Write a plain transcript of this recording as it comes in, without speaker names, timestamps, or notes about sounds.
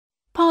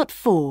Part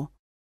 4.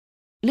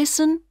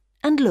 Listen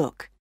and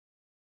look.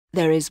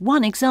 There is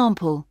one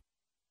example.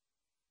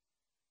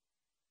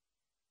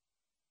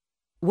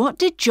 What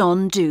did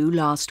John do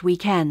last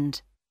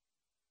weekend?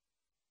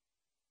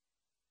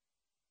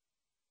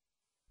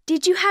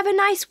 Did you have a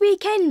nice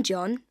weekend,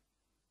 John?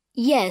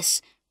 Yes,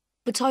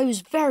 but I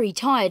was very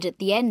tired at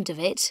the end of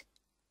it.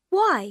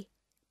 Why?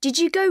 Did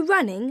you go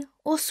running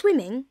or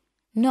swimming?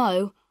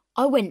 No,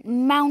 I went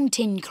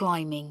mountain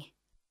climbing.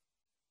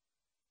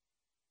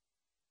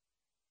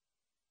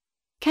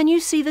 Can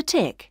you see the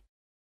tick?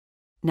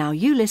 Now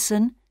you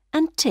listen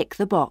and tick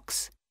the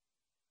box.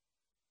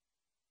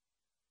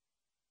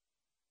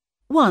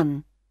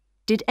 1.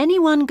 Did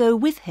anyone go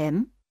with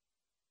him?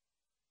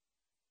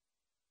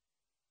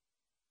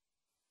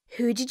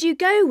 Who did you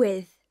go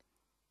with?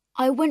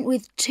 I went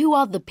with 2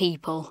 other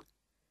people.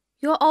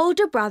 Your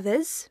older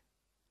brothers?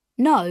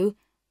 No,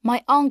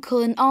 my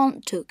uncle and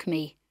aunt took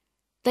me.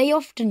 They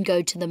often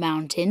go to the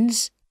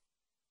mountains.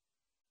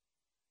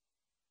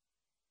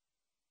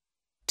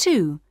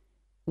 2.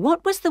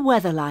 What was the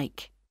weather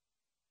like?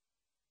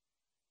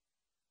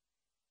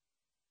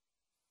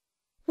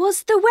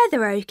 Was the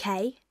weather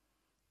okay?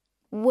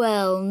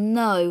 Well,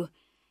 no,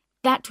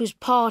 that was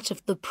part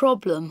of the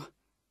problem.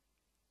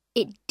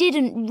 It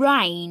didn't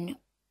rain,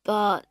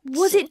 but...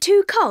 Was it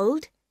too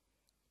cold?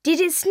 Did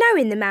it snow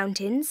in the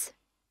mountains?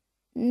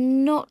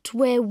 Not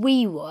where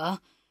we were.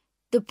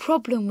 The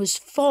problem was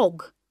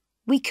fog.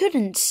 We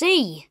couldn't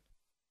see.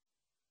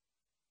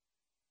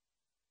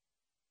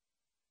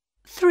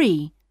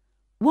 3.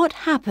 What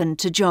happened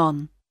to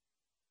John?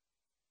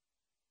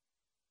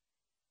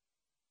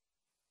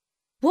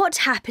 What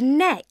happened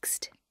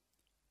next?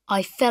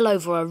 I fell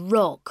over a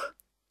rock.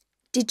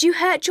 Did you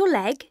hurt your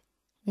leg?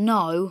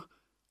 No,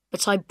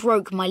 but I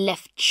broke my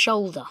left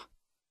shoulder.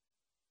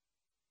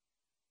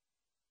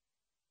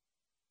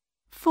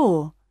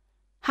 4.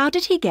 How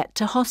did he get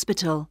to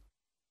hospital?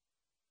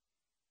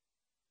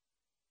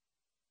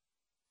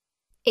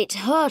 It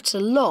hurt a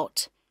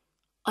lot.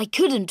 I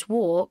couldn't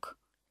walk.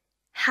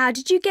 How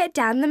did you get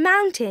down the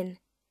mountain?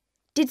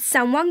 Did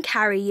someone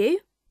carry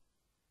you?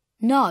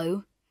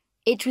 No,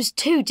 it was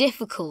too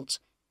difficult.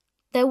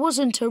 There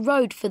wasn't a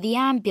road for the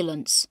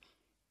ambulance,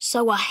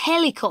 so a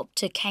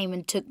helicopter came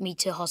and took me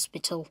to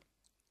hospital.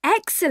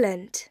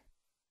 Excellent!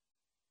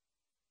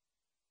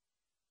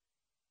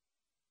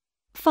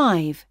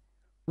 5.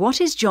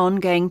 What is John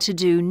going to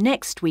do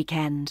next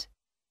weekend?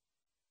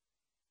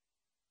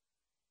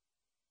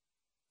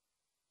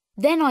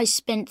 Then I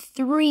spent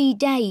 3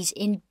 days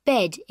in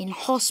bed in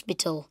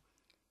hospital.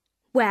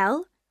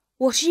 Well,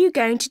 what are you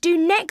going to do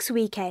next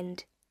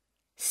weekend?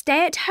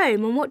 Stay at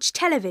home and watch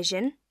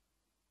television?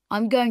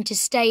 I'm going to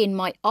stay in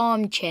my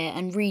armchair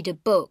and read a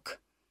book.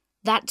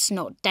 That's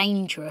not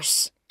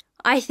dangerous.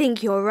 I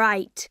think you're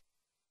right.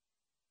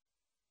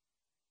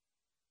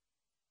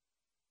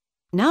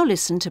 Now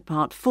listen to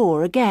part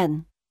 4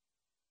 again.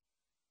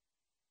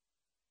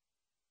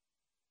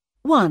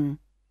 1.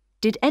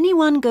 Did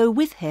anyone go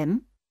with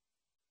him?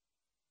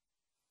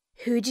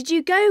 Who did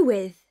you go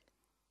with?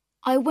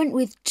 I went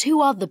with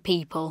 2 other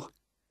people.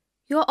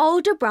 Your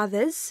older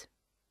brothers?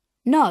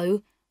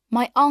 No,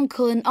 my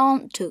uncle and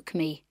aunt took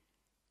me.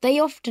 They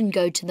often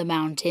go to the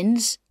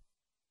mountains.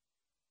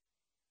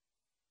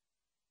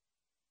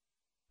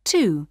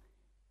 2.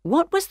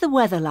 What was the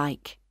weather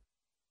like?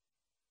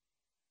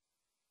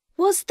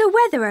 Was the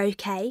weather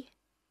okay?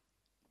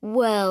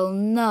 Well,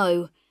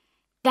 no,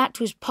 that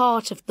was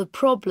part of the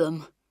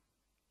problem.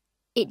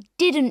 It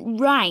didn't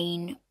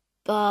rain,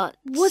 but...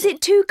 Was it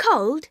too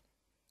cold?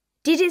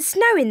 Did it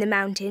snow in the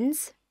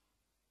mountains?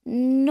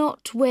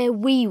 Not where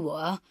we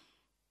were.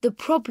 The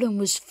problem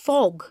was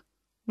fog.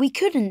 We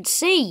couldn't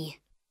see.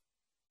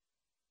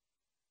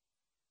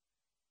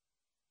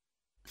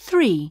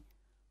 3.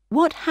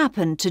 What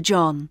happened to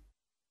John?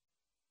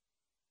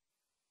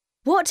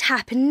 What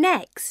happened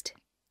next?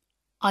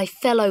 I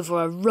fell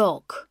over a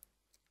rock.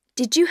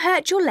 Did you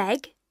hurt your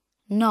leg?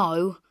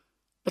 No,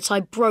 but I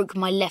broke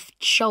my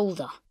left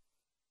shoulder.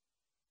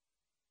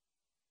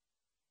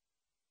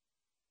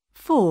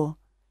 4.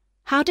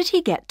 How did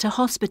he get to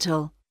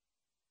hospital?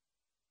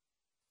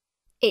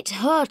 It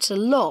hurt a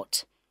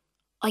lot.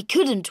 I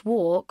couldn't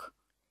walk.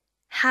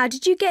 How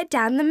did you get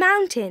down the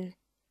mountain?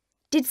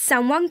 Did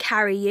someone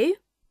carry you?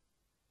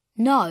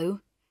 No,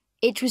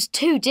 it was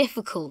too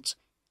difficult.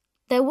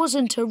 There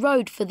wasn't a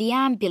road for the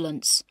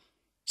ambulance,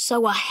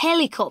 so a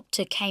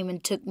helicopter came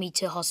and took me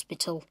to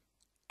hospital.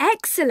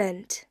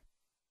 Excellent!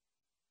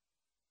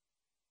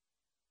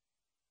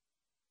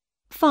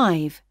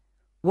 5.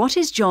 What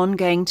is John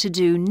going to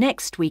do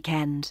next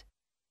weekend?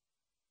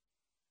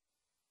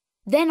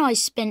 Then I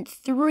spent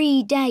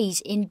 3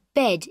 days in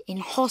bed in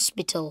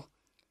hospital.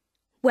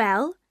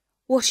 Well,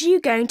 what are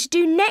you going to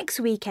do next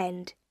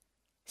weekend?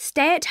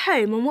 Stay at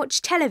home and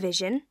watch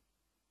television?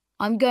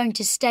 I'm going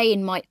to stay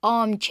in my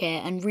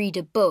armchair and read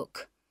a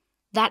book.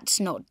 That's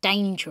not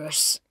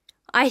dangerous.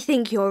 I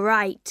think you're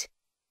right.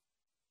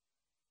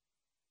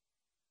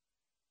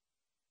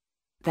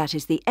 That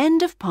is the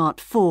end of part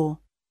 4.